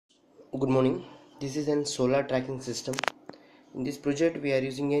Good morning. This is an solar tracking system. In this project, we are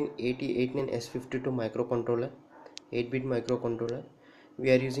using an 8089S52 microcontroller, 8-bit microcontroller.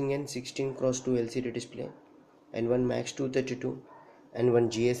 We are using an 16x2 LCD display and one MAX 232 and one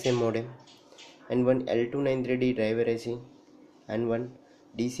GSM modem and one L293D driver IC and one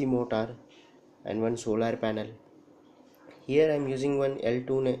DC motor and one solar panel. Here I am using one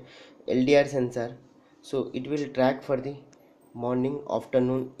L2 LDR sensor, so it will track for the morning,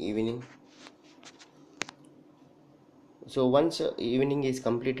 afternoon, evening. So once evening is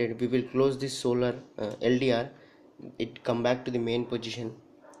completed, we will close this solar LDR. It come back to the main position.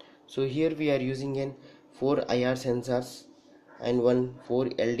 So here we are using an 4 IR sensors and one 4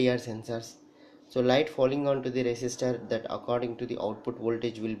 LDR sensors. So light falling onto the resistor, that according to the output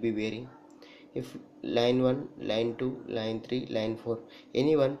voltage will be varying. If line 1, line 2, line 3, line 4,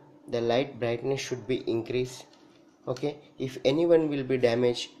 anyone, the light brightness should be increased. Okay, if anyone will be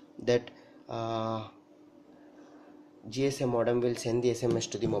damaged, that GSM modem will send the SMS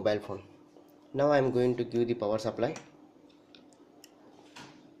to the mobile phone. Now I am going to give the power supply.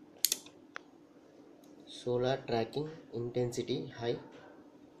 Solar tracking intensity high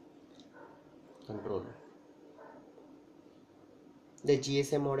control. The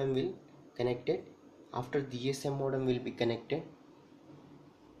GSM modem will connected. After the GSM modem will be connected,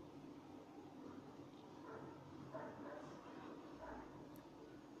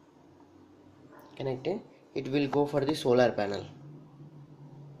 it will go for the solar panel.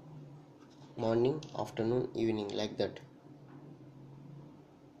 Morning, afternoon, evening, like that.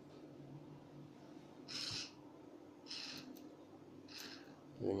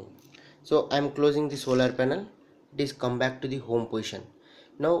 So I am closing the solar panel. It is come back to the home position.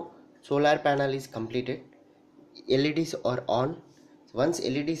 Now solar panel is completed. LEDs are on. Once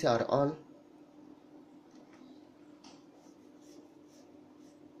LEDs are on,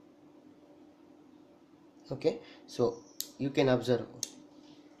 okay, so you can observe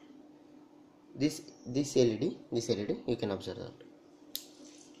this LED you can observe that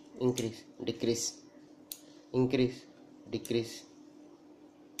increase, decrease, increase, decrease,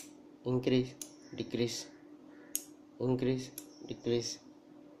 increase, decrease, increase, decrease,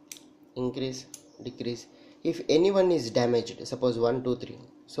 increase, decrease. If anyone is damaged, suppose 1 2 3,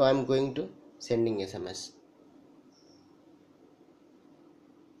 so I am going to sending SMS.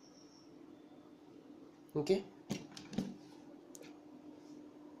 Okay,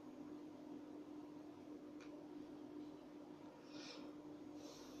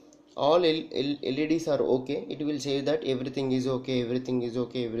 all LEDs are okay. It will say that everything is okay, everything is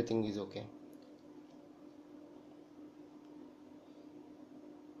okay, everything is okay.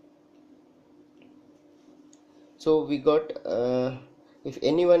 So we got if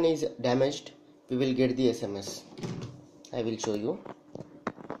anyone is damaged, we will get the SMS. I will show you.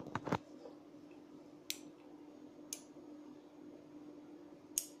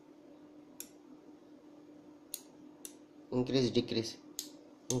 Increase, decrease,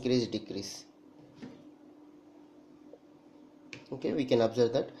 increase, decrease. Okay, we can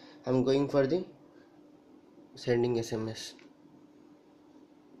observe that. I am going for the sending SMS.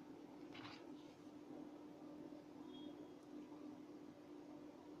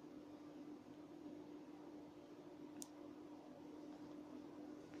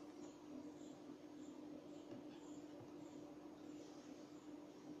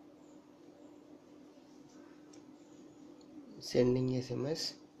 Sending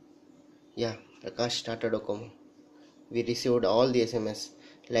SMS. Yeah, Prakash started Docomo. We received all the SMS.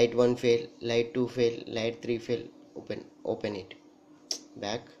 Light 1 fail, light 2 fail, light 3 fail. Open it.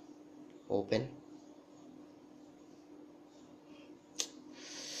 Back. Open.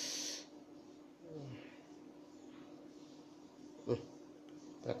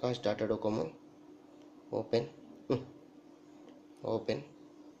 Prakash started Docomo. Open. Open.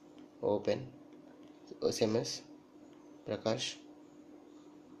 Open. SMS. Prakash.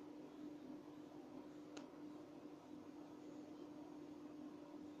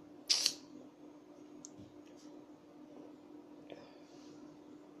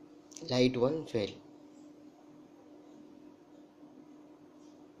 Light 1 fail.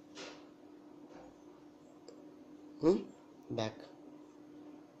 Back.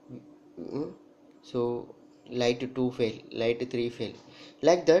 So light 2 fail, light 3 fail.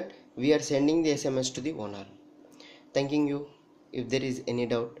 Like that we are sending the SMS to the owner. Thanking you. If there is any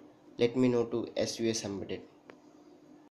doubt, let me know to svsembedded.